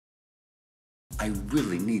I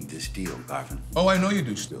really need this deal, Garvin. Oh, I know you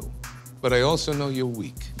do, Stu. But I also know you're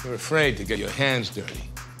weak. You're afraid to get your hands dirty.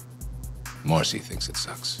 Marcy thinks it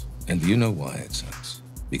sucks. And do you know why it sucks?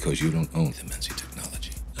 Because you don't own the Menzie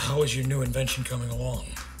technology. How is your new invention coming along?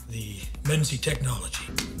 The Menzie technology.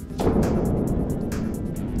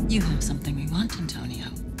 You have something we want, Antonio.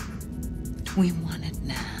 We want it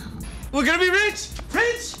now. We're gonna be rich!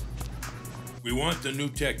 Rich! We want the new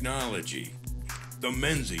technology. The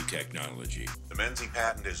Menzie technology. The Menzie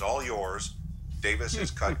patent is all yours. Davis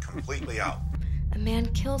is cut completely out. A man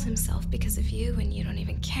killed himself because of you, and you don't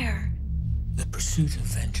even care. The pursuit of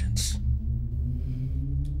vengeance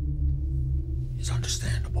is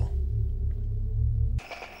understandable.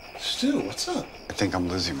 Stu, what's up? I think I'm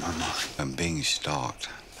losing my mind. I'm being stalked.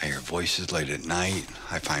 I hear voices late at night.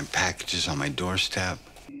 I find packages on my doorstep.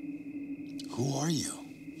 Who are you?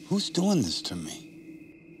 Who's doing this to me?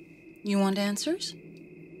 You want answers?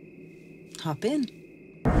 Hop in.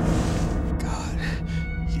 God,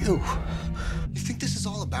 you think this is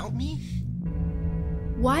all about me?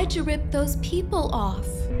 Why'd you rip those people off?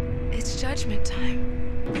 It's judgment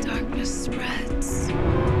time. Darkness spreads.